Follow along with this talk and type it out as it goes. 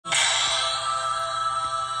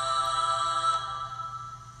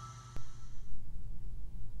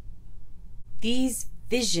These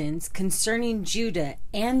visions concerning Judah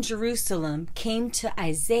and Jerusalem came to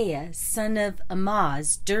Isaiah, son of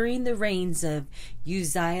Amoz, during the reigns of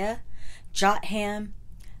Uzziah, Jotham,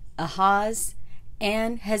 Ahaz,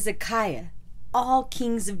 and Hezekiah, all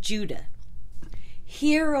kings of Judah.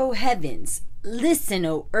 Hear, O heavens, listen,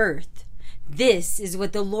 O earth. This is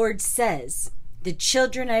what the Lord says. The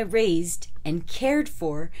children I raised and cared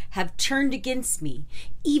for have turned against me.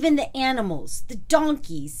 Even the animals, the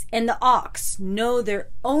donkeys, and the ox know their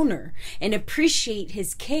owner and appreciate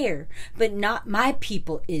his care, but not my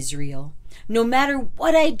people Israel. No matter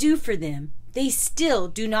what I do for them, they still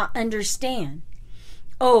do not understand.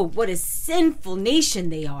 Oh, what a sinful nation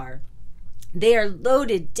they are! They are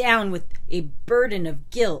loaded down with a burden of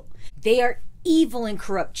guilt. They are evil and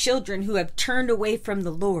corrupt children who have turned away from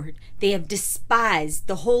the Lord. They have despised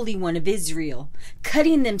the Holy One of Israel,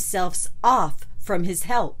 cutting themselves off from his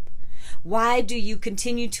help. Why do you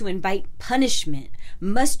continue to invite punishment?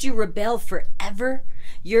 Must you rebel forever?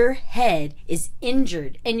 Your head is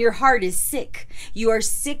injured and your heart is sick. You are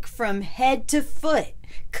sick from head to foot,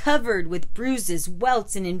 covered with bruises,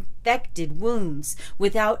 welts, and infected wounds,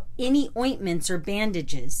 without any ointments or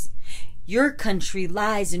bandages. Your country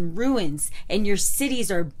lies in ruins, and your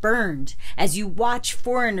cities are burned, as you watch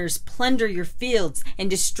foreigners plunder your fields and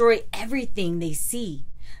destroy everything they see.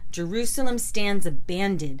 Jerusalem stands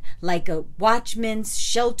abandoned, like a watchman's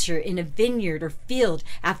shelter in a vineyard or field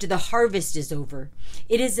after the harvest is over.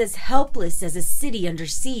 It is as helpless as a city under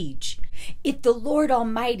siege. If the Lord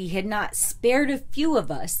Almighty had not spared a few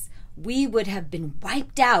of us, we would have been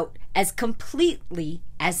wiped out as completely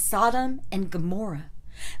as Sodom and Gomorrah.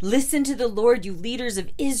 Listen to the Lord, you leaders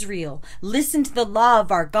of Israel. Listen to the law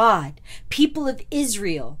of our God. People of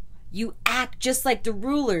Israel, you act just like the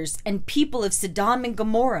rulers and people of Sodom and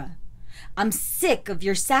Gomorrah. I'm sick of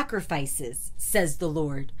your sacrifices, says the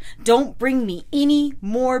Lord. Don't bring me any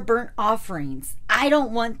more burnt offerings. I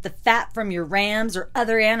don't want the fat from your rams or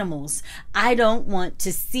other animals. I don't want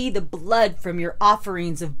to see the blood from your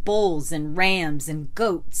offerings of bulls and rams and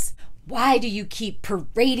goats. Why do you keep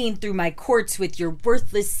parading through my courts with your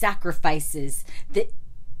worthless sacrifices? The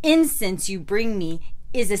incense you bring me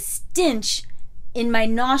is a stench in my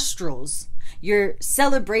nostrils. Your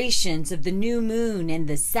celebrations of the new moon and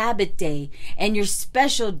the Sabbath day and your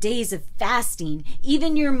special days of fasting,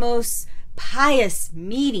 even your most pious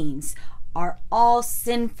meetings, are all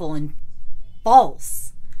sinful and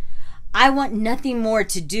false. I want nothing more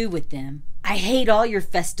to do with them. I hate all your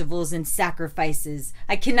festivals and sacrifices.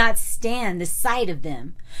 I cannot stand the sight of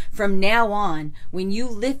them. From now on, when you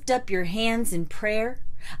lift up your hands in prayer,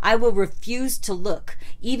 I will refuse to look.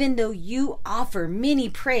 Even though you offer many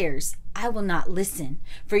prayers, I will not listen,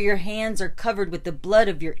 for your hands are covered with the blood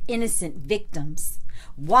of your innocent victims.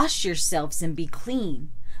 Wash yourselves and be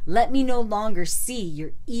clean. Let me no longer see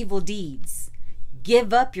your evil deeds.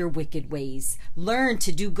 Give up your wicked ways. Learn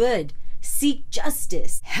to do good. Seek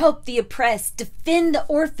justice, help the oppressed, defend the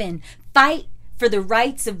orphan, fight for the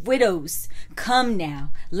rights of widows. Come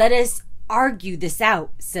now, let us argue this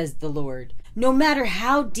out, says the Lord. No matter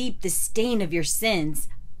how deep the stain of your sins,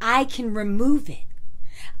 I can remove it.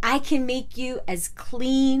 I can make you as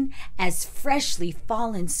clean as freshly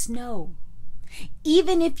fallen snow.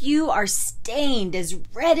 Even if you are stained as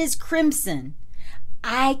red as crimson,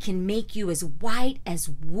 I can make you as white as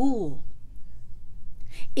wool.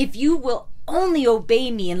 If you will only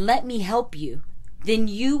obey me and let me help you, then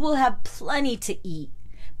you will have plenty to eat.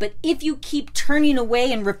 But if you keep turning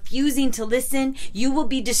away and refusing to listen, you will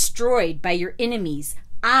be destroyed by your enemies.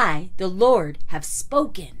 I, the Lord, have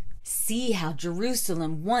spoken. See how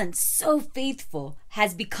Jerusalem, once so faithful,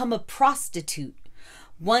 has become a prostitute.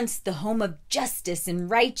 Once the home of justice and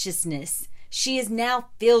righteousness, she is now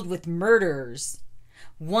filled with murderers.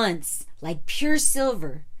 Once, like pure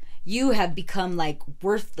silver, you have become like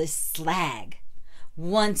worthless slag.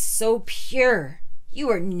 Once so pure, you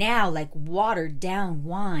are now like watered down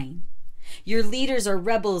wine. Your leaders are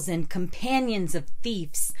rebels and companions of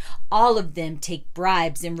thieves. All of them take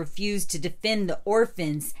bribes and refuse to defend the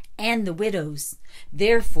orphans and the widows.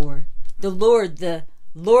 Therefore, the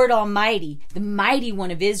Lord Almighty, the Mighty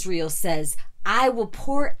One of Israel says, I will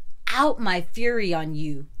pour out my fury on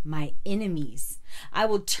you, my enemies. I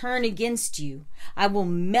will turn against you. I will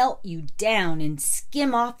melt you down and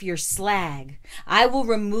skim off your slag. I will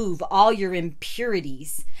remove all your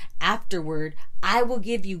impurities. Afterward, I will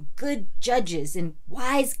give you good judges and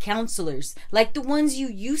wise counselors like the ones you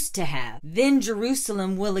used to have. Then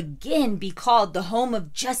Jerusalem will again be called the home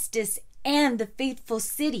of justice and the faithful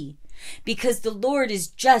city. Because the Lord is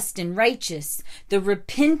just and righteous, the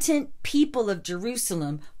repentant people of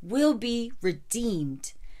Jerusalem will be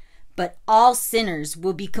redeemed. But all sinners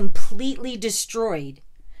will be completely destroyed,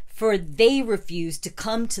 for they refuse to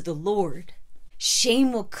come to the Lord.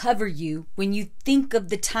 Shame will cover you when you think of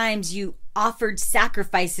the times you offered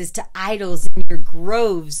sacrifices to idols in your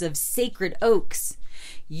groves of sacred oaks.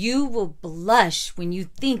 You will blush when you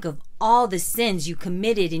think of all the sins you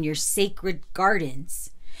committed in your sacred gardens.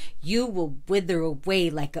 You will wither away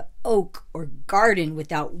like an oak or garden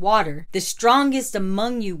without water. The strongest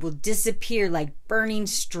among you will disappear like burning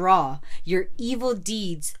straw. Your evil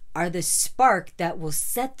deeds are the spark that will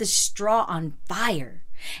set the straw on fire,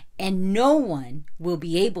 and no one will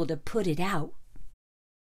be able to put it out.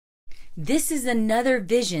 This is another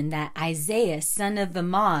vision that Isaiah, son of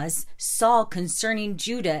Amoz, saw concerning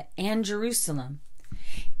Judah and Jerusalem.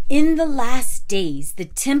 In the last days, the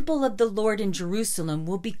temple of the Lord in Jerusalem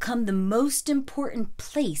will become the most important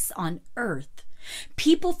place on earth.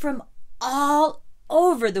 People from all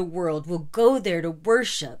over the world will go there to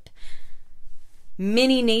worship.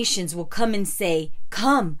 Many nations will come and say,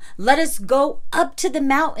 "Come, let us go up to the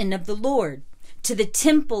mountain of the Lord, to the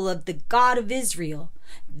temple of the God of Israel.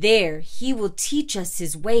 There he will teach us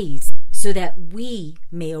his ways, so that we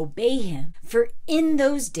may obey him." For in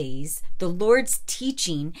those days, the Lord's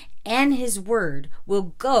teaching and his word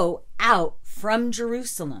will go out from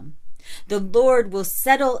Jerusalem. The Lord will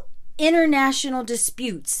settle international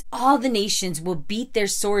disputes. All the nations will beat their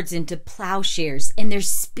swords into plowshares and their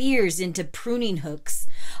spears into pruning hooks.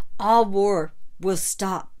 All war will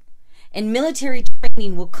stop, and military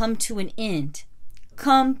training will come to an end.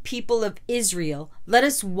 Come, people of Israel, let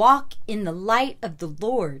us walk in the light of the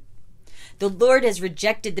Lord. The Lord has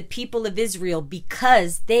rejected the people of Israel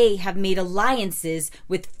because they have made alliances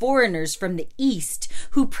with foreigners from the east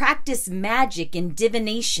who practice magic and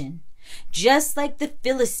divination, just like the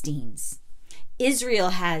Philistines. Israel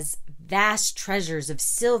has vast treasures of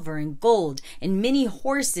silver and gold and many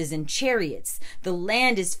horses and chariots. The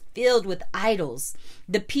land is filled with idols.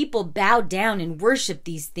 The people bow down and worship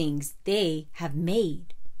these things they have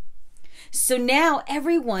made. So now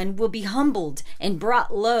everyone will be humbled and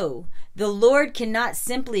brought low. The Lord cannot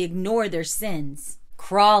simply ignore their sins.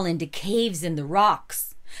 Crawl into caves in the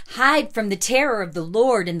rocks. Hide from the terror of the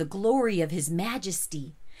Lord and the glory of his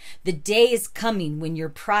majesty. The day is coming when your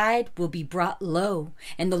pride will be brought low,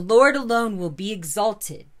 and the Lord alone will be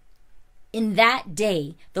exalted. In that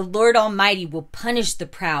day, the Lord Almighty will punish the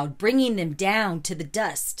proud, bringing them down to the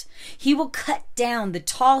dust. He will cut down the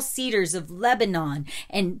tall cedars of Lebanon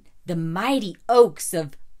and the mighty oaks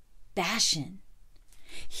of Bashan.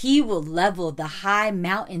 He will level the high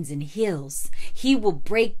mountains and hills. He will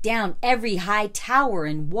break down every high tower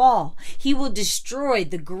and wall. He will destroy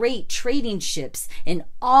the great trading ships and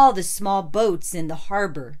all the small boats in the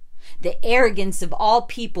harbor. The arrogance of all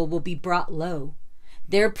people will be brought low.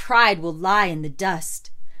 Their pride will lie in the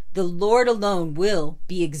dust. The Lord alone will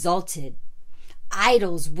be exalted.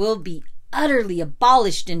 Idols will be utterly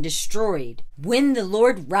abolished and destroyed. When the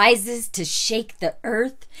Lord rises to shake the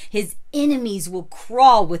earth, his enemies will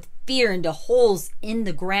crawl with fear into holes in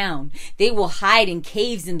the ground. They will hide in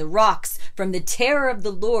caves in the rocks from the terror of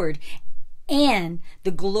the Lord and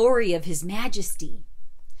the glory of his majesty.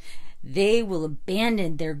 They will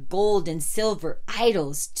abandon their gold and silver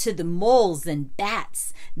idols to the moles and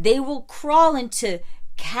bats. They will crawl into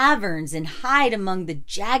caverns and hide among the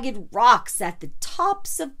jagged rocks at the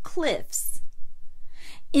tops of cliffs.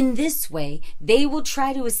 In this way, they will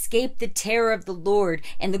try to escape the terror of the Lord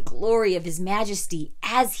and the glory of his majesty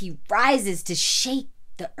as he rises to shake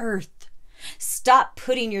the earth. Stop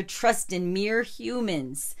putting your trust in mere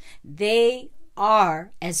humans. They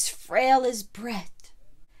are as frail as breath.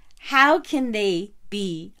 How can they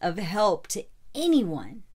be of help to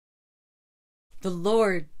anyone? The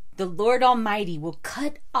Lord Almighty will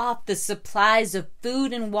cut off the supplies of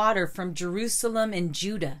food and water from Jerusalem and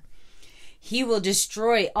Judah. He will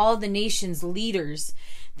destroy all the nation's leaders,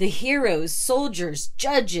 the heroes, soldiers,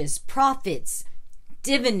 judges, prophets,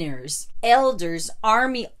 diviners, elders,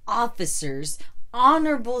 army officers,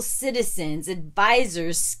 honorable citizens,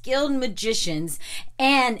 advisors, skilled magicians,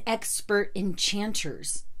 and expert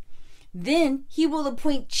enchanters. Then he will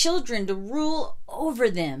appoint children to rule over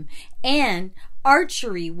them, and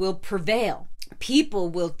archery will prevail. People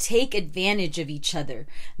will take advantage of each other,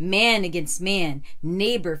 man against man,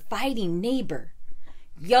 neighbor fighting neighbor.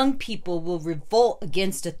 Young people will revolt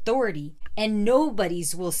against authority, and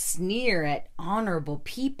nobodies will sneer at honorable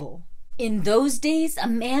people. In those days, a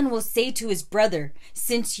man will say to his brother,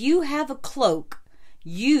 "Since you have a cloak,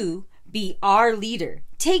 you be our leader.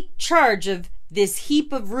 Take charge of this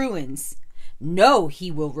heap of ruins." "No," he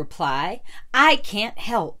will reply, "I can't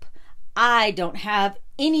help. I don't have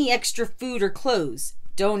any extra food or clothes.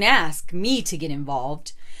 Don't ask me to get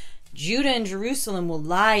involved. Judah and Jerusalem will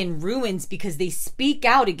lie in ruins because they speak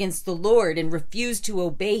out against the Lord and refuse to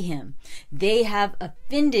obey him. They have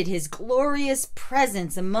offended his glorious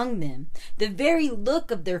presence among them. The very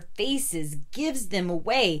look of their faces gives them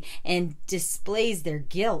away and displays their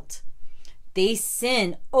guilt. They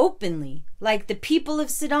sin openly like the people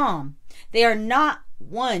of Sodom. They are not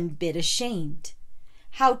one bit ashamed.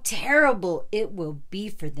 How terrible it will be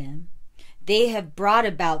for them. They have brought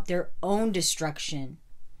about their own destruction.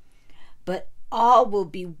 But all will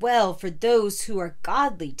be well for those who are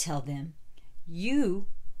godly, tell them. You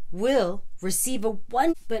will receive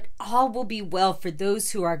but all will be well for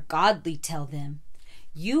those who are godly, tell them.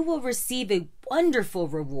 You will receive a wonderful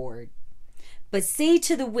reward. But say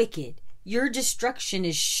to the wicked, your destruction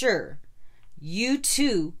is sure. You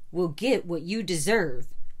too will get what you deserve.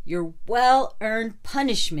 Your well-earned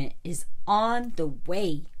punishment is on the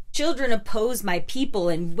way. Children oppose my people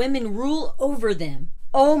and women rule over them.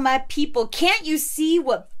 Oh, my people, can't you see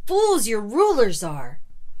what fools your rulers are?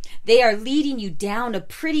 They are leading you down a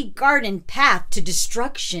pretty garden path to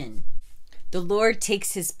destruction. The Lord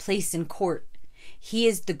takes his place in court. He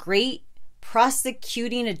is the great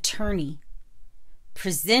prosecuting attorney,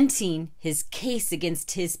 presenting his case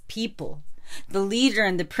against his people. The leader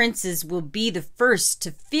and the princes will be the first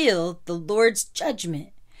to feel the Lord's judgment.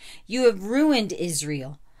 You have ruined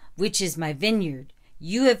Israel, which is my vineyard.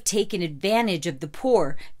 You have taken advantage of the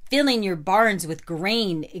poor, filling your barns with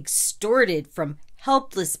grain extorted from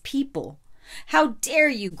helpless people. How dare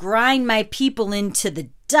you grind my people into the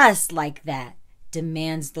dust like that,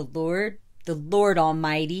 demands the Lord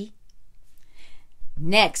Almighty.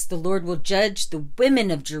 Next, the Lord will judge the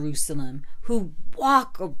women of Jerusalem who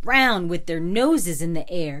walk around with their noses in the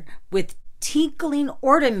air, with tinkling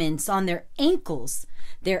ornaments on their ankles,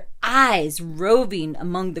 their eyes roving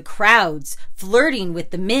among the crowds, flirting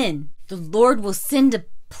with the men. The Lord will send a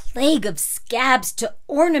plague of scabs to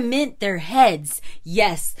ornament their heads.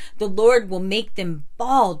 Yes, the Lord will make them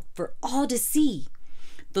bald for all to see.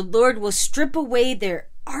 The Lord will strip away their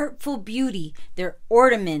artful beauty, their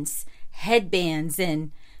ornaments, headbands,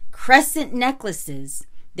 and crescent necklaces,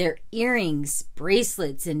 their earrings,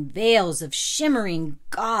 bracelets, and veils of shimmering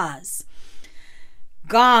gauze.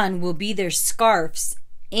 Gone will be their scarfs,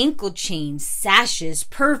 ankle chains, sashes,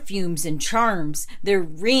 perfumes, and charms, their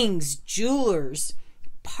rings, jewelers,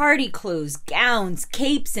 party clothes, gowns,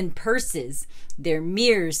 capes, and purses, their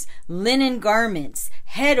mirrors, linen garments,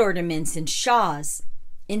 head ornaments, and shawls.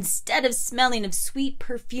 Instead of smelling of sweet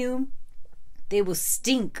perfume, they will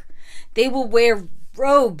stink. They will wear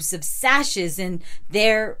robes of sashes, and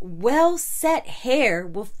their well-set hair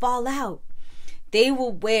will fall out. They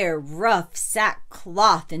will wear rough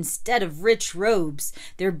sackcloth instead of rich robes.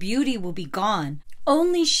 Their beauty will be gone.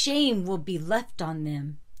 Only shame will be left on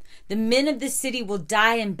them. The men of the city will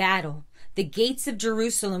die in battle. The gates of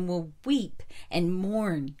Jerusalem will weep and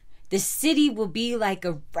mourn. The city will be like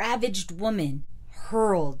a ravaged woman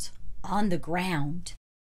hurled on the ground.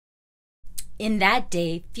 In that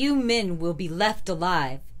day, few men will be left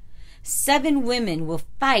alive. 7 women will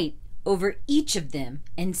fight over each of them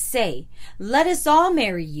and say, let us all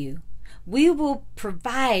marry you. We will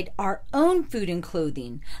provide our own food and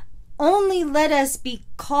clothing. Only let us be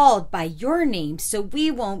called by your name so we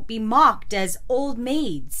won't be mocked as old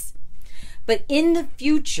maids. But in the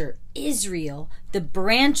future, Israel, the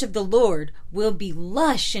branch of the Lord, will be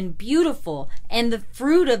lush and beautiful, and the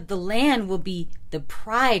fruit of the land will be the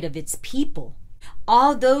pride of its people.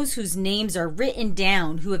 All those whose names are written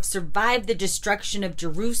down, who have survived the destruction of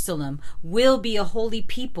Jerusalem, will be a holy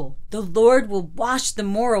people. The Lord will wash the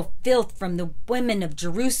moral filth from the women of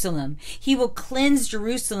Jerusalem. He will cleanse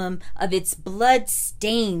Jerusalem of its blood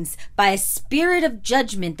stains by a spirit of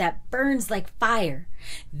judgment that burns like fire.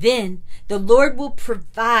 Then the Lord will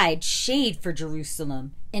provide shade for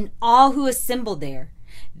Jerusalem and all who assemble there.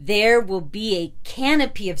 There will be a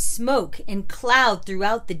canopy of smoke and cloud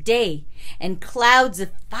throughout the day, and clouds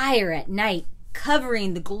of fire at night,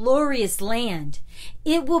 covering the glorious land.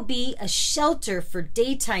 It will be a shelter for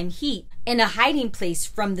daytime heat and a hiding place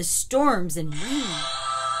from the storms and rain.